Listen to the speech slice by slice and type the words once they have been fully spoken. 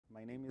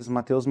My name is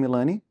Matheus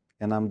Milani,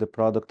 and I'm the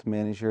product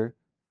manager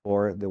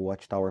for the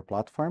WatchTower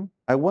platform.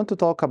 I want to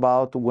talk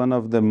about one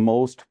of the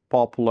most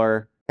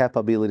popular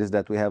capabilities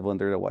that we have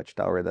under the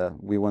WatchTower.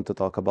 That we want to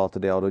talk about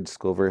the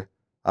auto-discover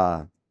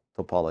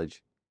topology.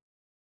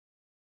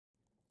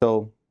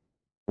 So,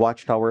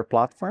 WatchTower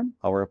platform,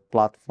 our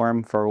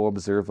platform for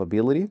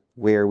observability,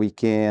 where we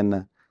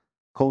can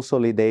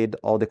consolidate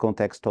all the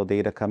contextual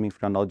data coming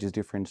from all these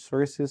different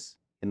sources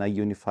in a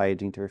unified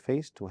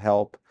interface to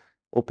help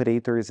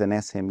operators and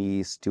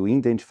SMEs to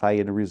identify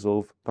and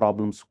resolve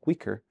problems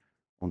quicker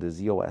on the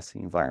z/OS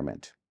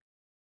environment.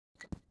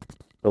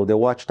 So the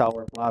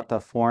WatchTower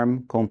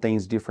platform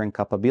contains different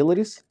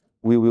capabilities.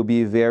 We will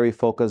be very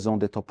focused on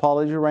the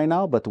topology right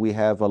now, but we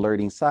have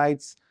alerting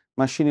sites,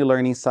 machine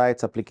learning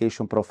sites,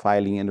 application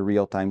profiling, and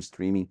real-time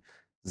streaming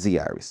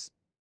ZRs.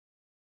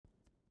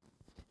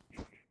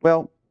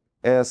 Well,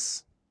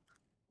 as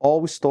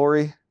all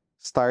story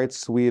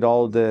starts with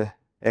all the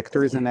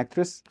actors and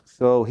actresses.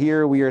 So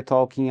here we are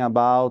talking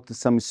about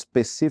some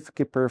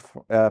specific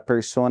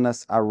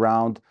personas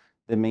around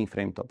the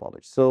mainframe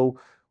topology. So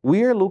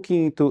we are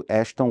looking to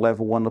Ashton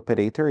level 1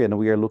 operator, and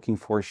we are looking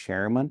for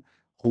Sherman,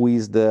 who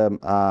is the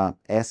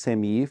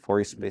SME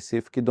for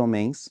specific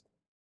domains.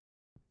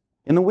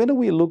 And when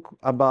we look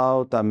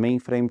about a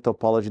mainframe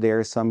topology, there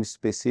are some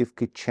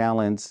specific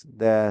challenges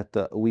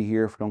that we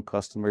hear from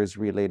customers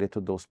related to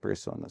those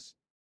personas.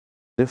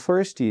 The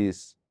first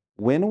is,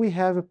 when we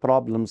have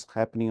problems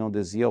happening on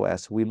the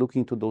z/OS, we look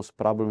into those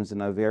problems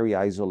in a very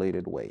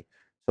isolated way.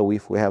 So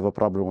if we have a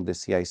problem on the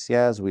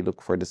CICS, we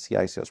look for the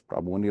CICS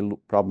problem. When we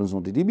look problems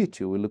on the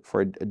DB2, we look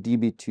for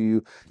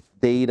DB2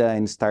 data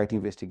and start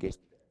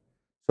investigating.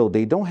 So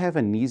they don't have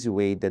an easy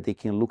way that they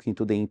can look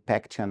into the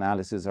impact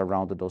analysis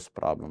around those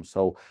problems.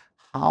 So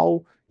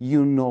how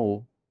you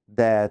know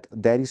that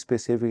that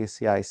specific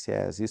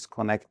CICS is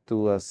connected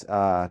to a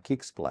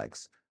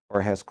Kixplex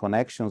or has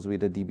connections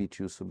with the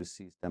DB2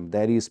 subsystem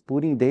that is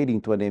putting data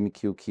into an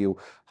MQQ,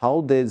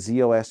 how the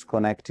z/OS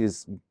Connect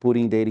is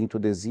putting data into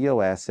the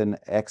z/OS and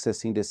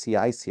accessing the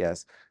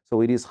CICS.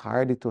 So it is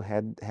hard to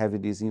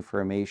have this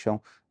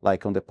information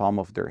like on the palm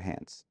of their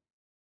hands.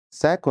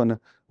 Second,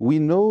 we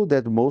know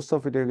that most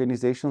of the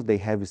organizations, they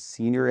have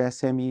senior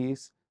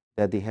SMEs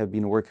that they have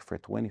been working for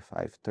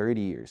 25, 30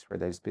 years for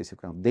that specific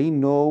account. They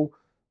know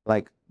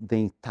like the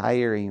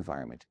entire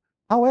environment.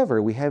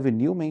 However, we have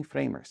new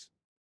mainframers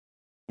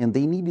and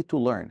they needed to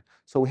learn.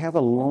 So we have a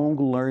long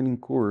learning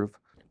curve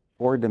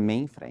for the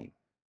mainframe.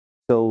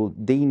 So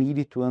they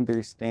needed to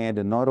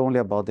understand not only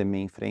about the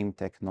mainframe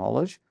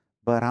technology,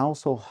 but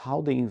also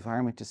how the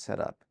environment is set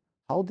up,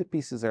 how the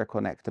pieces are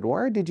connected, what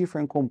are the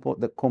different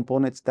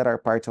components that are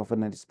part of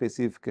a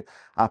specific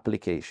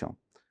application.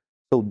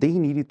 So they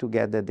needed to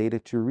get the data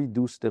to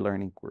reduce the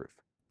learning curve.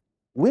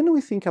 When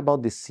we think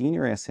about the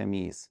senior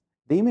SMEs,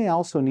 they may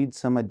also need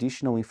some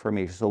additional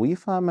information. So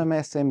if I'm an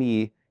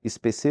SME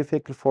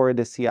specifically for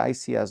the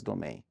CICS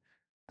domain,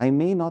 I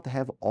may not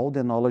have all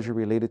the knowledge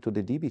related to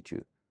the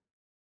DB2.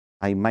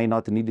 I might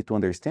not need to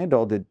understand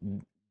all the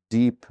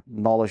deep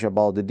knowledge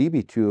about the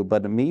DB2,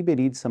 but maybe I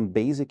need some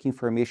basic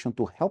information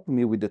to help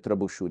me with the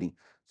troubleshooting.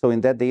 So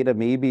in that data,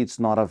 maybe it's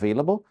not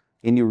available,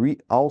 and you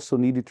also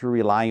need to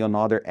rely on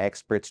other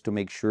experts to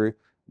make sure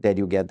that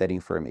you get that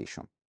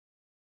information.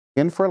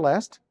 And for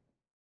last,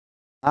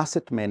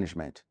 asset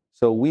management.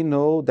 So we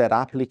know that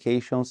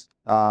applications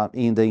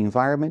in the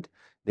environment,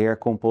 they are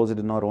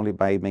composed not only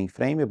by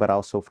mainframe, but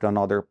also from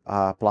other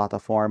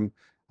platform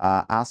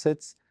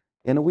assets.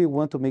 And we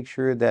want to make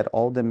sure that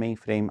all the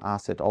mainframe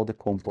asset, all the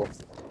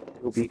components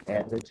will be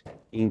added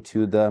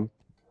into the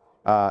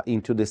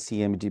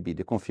CMDB,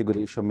 the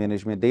configuration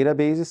management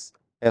databases,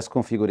 as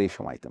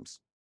configuration items.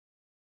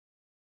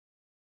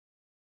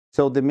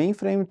 So the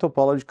mainframe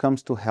topology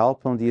comes to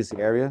help on this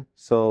area.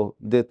 So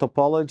the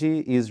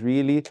topology is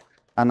really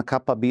a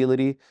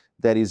capability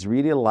that is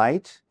really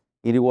light.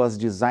 It was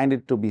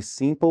designed to be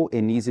simple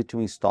and easy to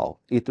install.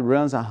 It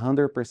runs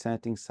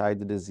 100%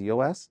 inside the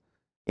z/OS.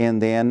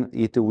 And then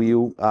it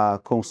will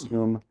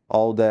consume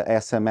all the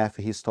SMF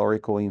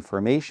historical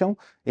information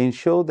and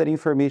show that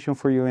information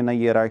for you in a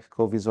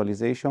hierarchical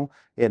visualization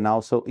and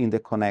also in the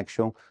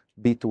connection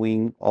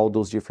between all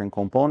those different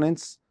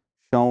components,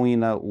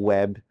 showing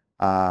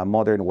a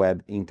modern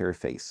web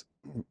interface.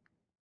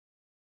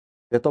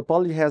 The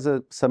topology has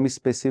some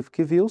specific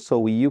view,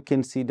 so you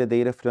can see the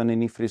data from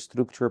an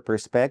infrastructure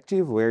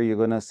perspective, where you're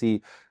going to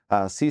see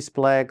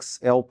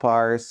Sysplex,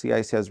 LPAR,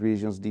 CICS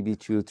regions,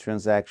 DB2,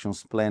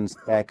 transactions, plans,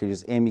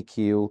 packages,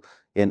 MEQ,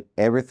 and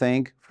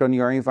everything from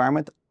your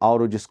environment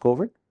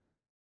auto-discovered.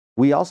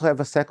 We also have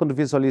a second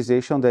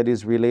visualization that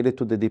is related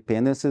to the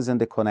dependencies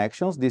and the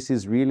connections. This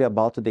is really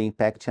about the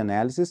impact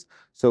analysis.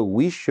 So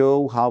we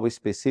show how a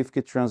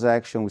specific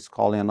transaction is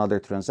calling another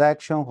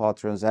transaction, how a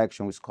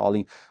transaction is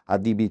calling a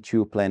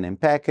DB2 plan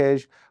and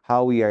package,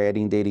 how we are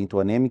adding data into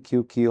an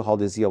MQQ, how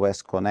the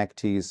z/OS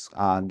Connect is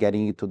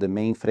getting into the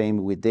mainframe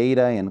with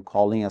data and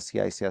calling a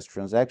CICS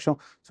transaction.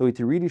 So it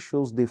really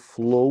shows the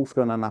flow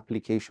from an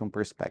application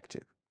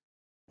perspective.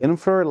 And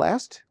for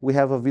last, we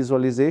have a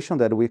visualization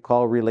that we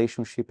call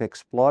Relationship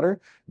Explorer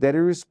that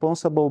is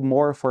responsible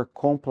more for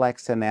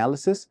complex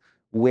analysis,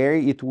 where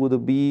it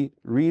would be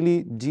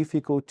really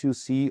difficult to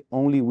see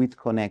only with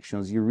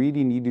connections. You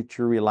really need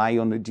to rely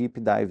on the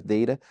deep dive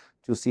data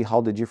to see how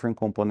the different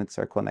components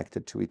are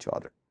connected to each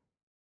other.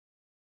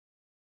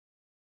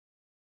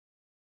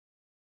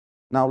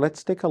 Now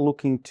let's take a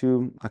look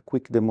into a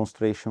quick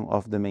demonstration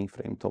of the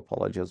mainframe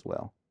topology as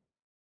well.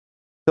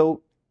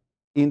 So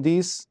in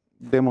this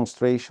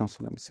demonstration, so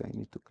let me see, I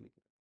need to click.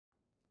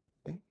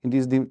 Okay. In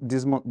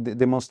this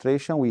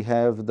demonstration, we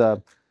have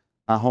the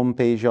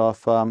homepage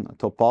of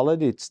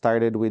Topology. It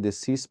started with the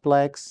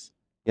Sysplex,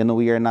 and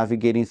we are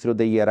navigating through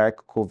the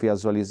hierarchical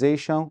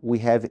visualization. We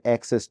have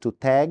access to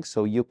tags,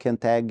 so you can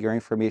tag your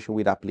information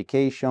with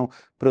application,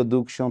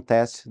 production,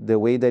 test, the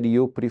way that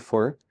you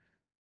prefer.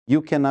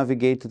 You can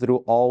navigate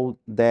through all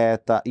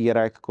that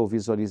hierarchical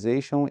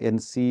visualization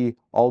and see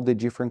all the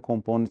different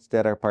components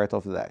that are part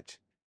of that.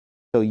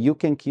 So you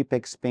can keep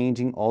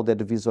expanding all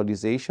that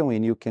visualization,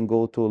 and you can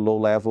go to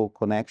low-level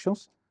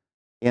connections.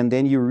 And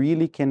then you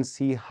really can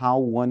see how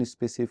one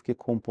specific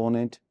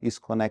component is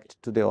connected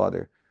to the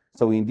other.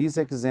 So in this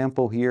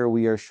example here,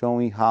 we are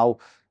showing how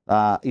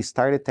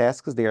started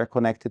tasks, they are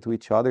connected to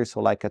each other. So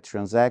like a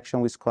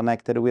transaction is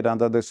connected with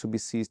another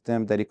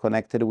subsystem that is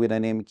connected with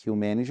an MQ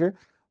manager.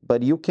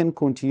 But you can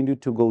continue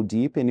to go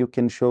deep, and you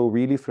can show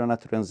really from a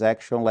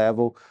transaction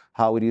level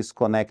how it is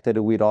connected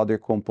with other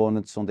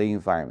components on the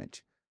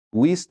environment.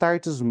 We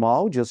start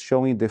small, just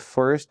showing the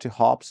first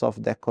hops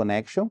of that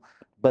connection,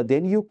 but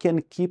then you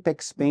can keep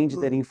expanding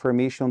that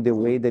information the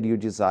way that you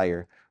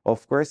desire.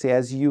 Of course,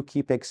 as you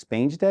keep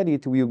expanding that,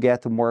 it will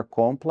get more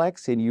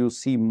complex, and you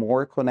see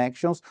more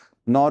connections,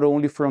 not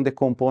only from the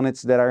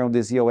components that are on the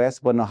ZOS,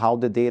 but on how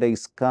the data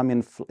is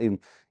coming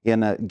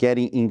and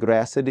getting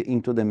ingressed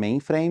into the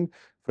mainframe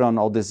from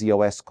all the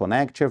ZOS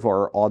connector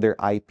or other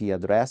IP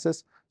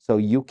addresses. So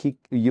you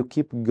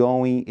keep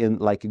going and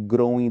like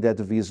growing that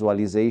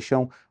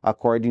visualization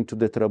according to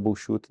the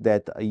troubleshoot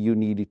that you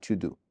need to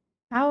do.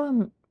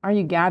 How are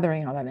you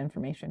gathering all that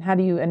information? How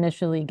do you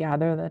initially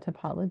gather the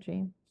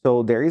topology?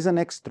 So there is an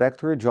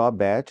extractor job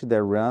batch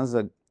that runs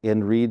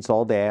and reads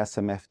all the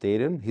SMF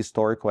data,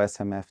 historical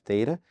SMF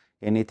data,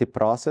 and it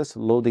processes,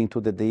 load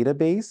into the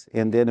database,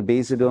 and then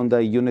based on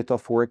the unit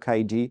of work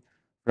ID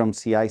from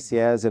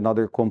CICS and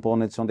other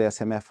components on the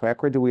SMF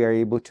record, we are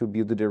able to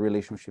build the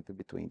relationship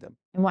between them.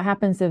 And what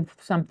happens if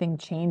something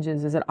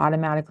changes? Does it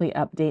automatically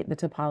update the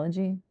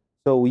topology?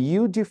 So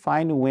you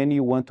define when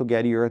you want to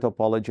get your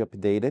topology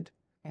updated.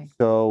 Okay.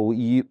 So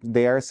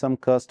there are some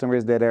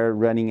customers that are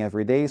running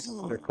every day,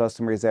 some other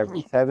customers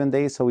every 7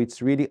 days. So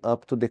it's really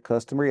up to the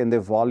customer and the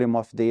volume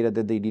of data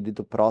that they needed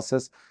to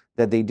process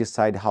that they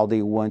decide how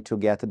they want to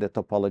get the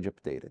topology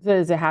updated. So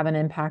does it have an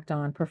impact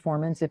on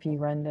performance if you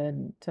run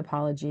the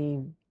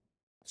topology?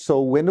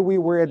 So when we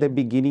were at the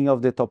beginning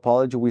of the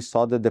topology, we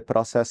saw that the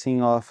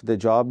processing of the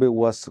job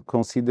was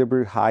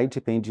considerably high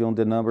depending on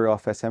the number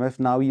of SMF.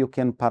 Now you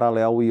can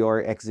parallel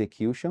your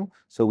execution.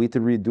 So it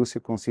reduces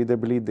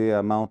considerably the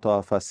amount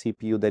of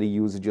CPU that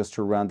you use just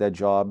to run that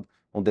job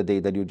on the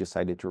day that you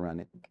decided to run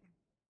it.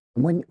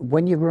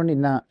 When you're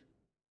running that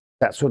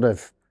sort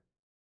of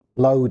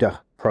loader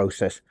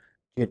process,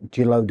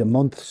 do you load a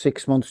month,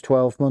 6 months,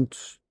 12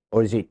 months,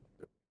 or is it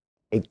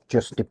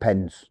just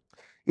depends?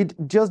 It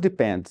just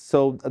depends.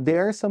 So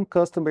there are some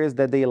customers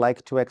that they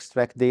like to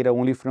extract data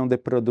only from the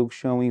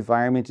production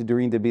environment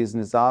during the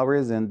business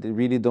hours, and they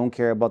really don't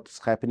care about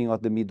what's happening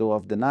at the middle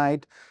of the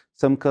night.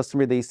 Some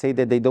customers, they say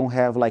that they don't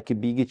have like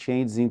big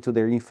changes into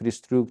their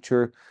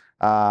infrastructure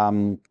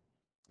in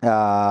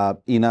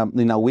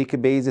a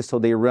week basis, so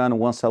they run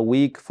once a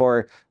week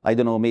for, I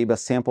don't know, maybe a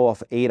sample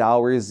of 8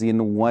 hours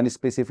in one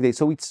specific day.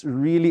 So it's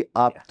really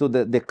up to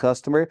the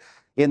customer.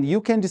 And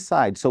you can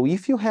decide. So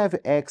if you have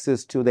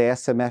access to the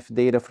SMF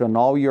data from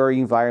all your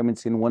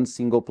environments in one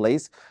single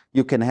place,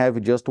 you can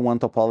have just one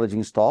topology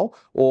install,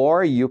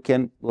 or you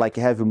can like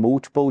have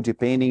multiple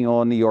depending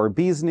on your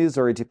business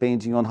or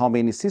depending on how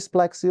many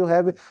Sysplex you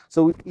have.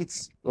 So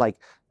it's like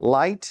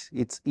light,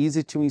 it's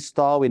easy to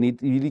install, and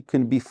it really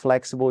can be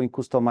flexible and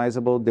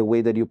customizable the way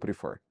that you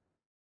prefer.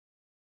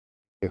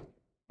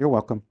 You're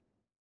welcome.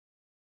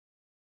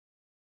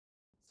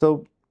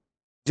 So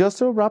just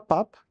to wrap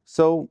up,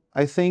 so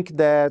I think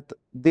that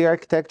the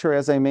architecture,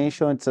 as I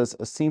mentioned, it's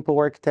a simple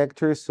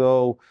architecture.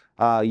 So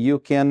you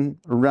can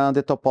run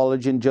the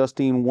topology just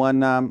in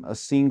one a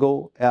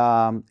single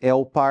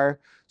LPAR.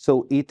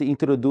 So it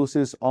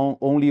introduces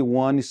only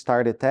one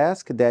started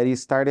task. That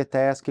is, started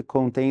task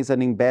contains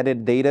an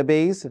embedded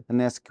database, an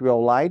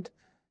SQLite,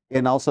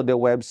 and also the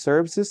web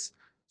services.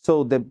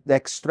 So the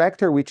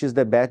extractor, which is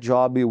the batch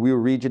job, will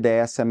read the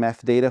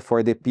SMF data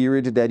for the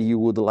period that you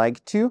would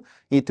like to.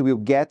 It will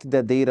get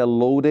the data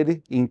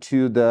loaded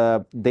into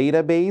the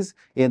database,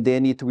 and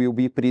then it will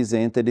be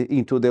presented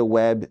into the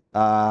web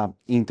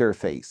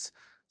interface.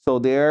 So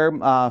there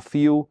are a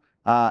few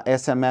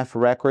SMF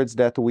records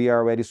that we are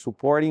already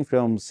supporting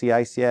from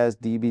CICS,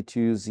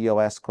 DB2,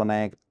 ZOS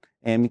Connect,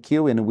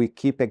 MQ, and we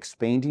keep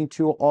expanding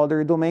to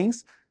other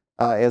domains.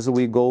 as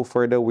we go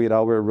further with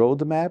our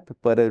roadmap,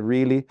 but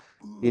really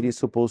it is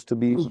supposed to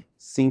be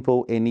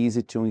simple and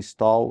easy to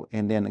install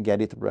and then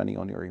get it running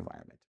on your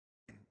environment.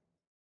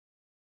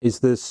 Is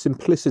the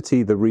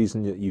simplicity the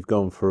reason that you've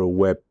gone for a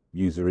web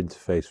user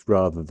interface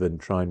rather than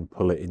try and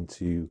pull it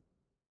into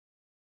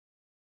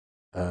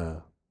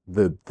the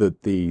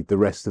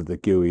rest of the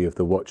GUI of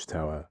the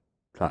WatchTower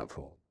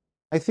platform?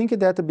 I think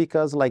that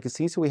because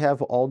since we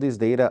have all this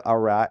data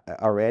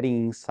already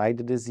inside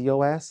the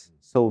ZOS,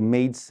 so it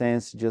made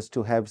sense just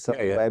to have some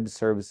web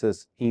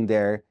services in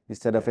there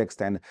instead of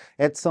extend.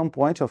 At some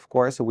point, of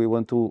course, we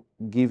want to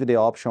give the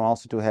option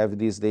also to have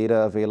this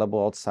data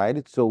available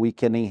outside so we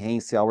can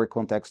enhance our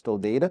contextual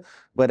data.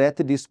 But at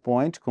this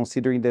point,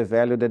 considering the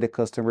value that the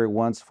customer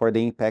wants for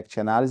the impact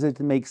analysis, it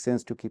makes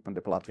sense to keep on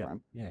the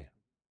platform. Yeah.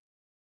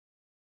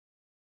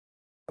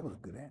 That was a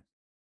good answer.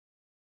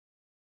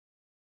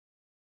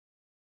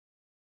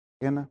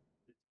 Anna?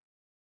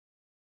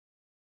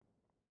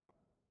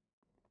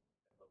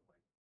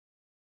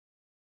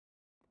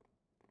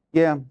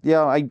 Yeah,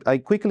 I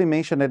quickly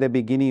mentioned at the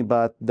beginning,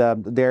 but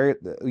there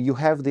you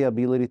have the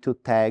ability to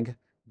tag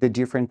the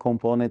different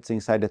components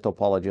inside the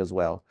topology as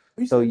well.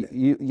 So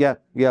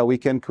we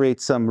can create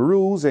some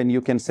rules, and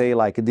you can say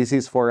this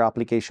is for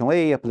application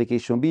A,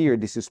 application B, or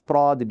this is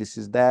prod, this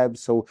is dev.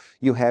 So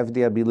you have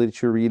the ability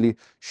to really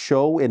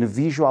show and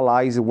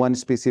visualize one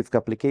specific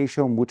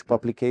application, multiple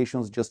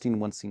applications, just in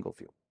one single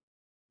view.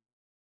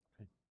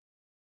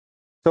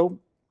 So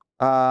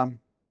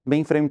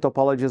mainframe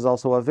topology is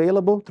also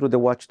available through the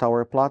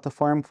WatchTower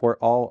platform for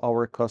all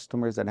our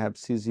customers that have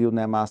CZU,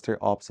 NetMaster,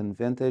 Ops, and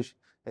Vintage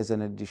as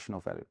an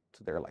additional value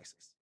to their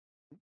license.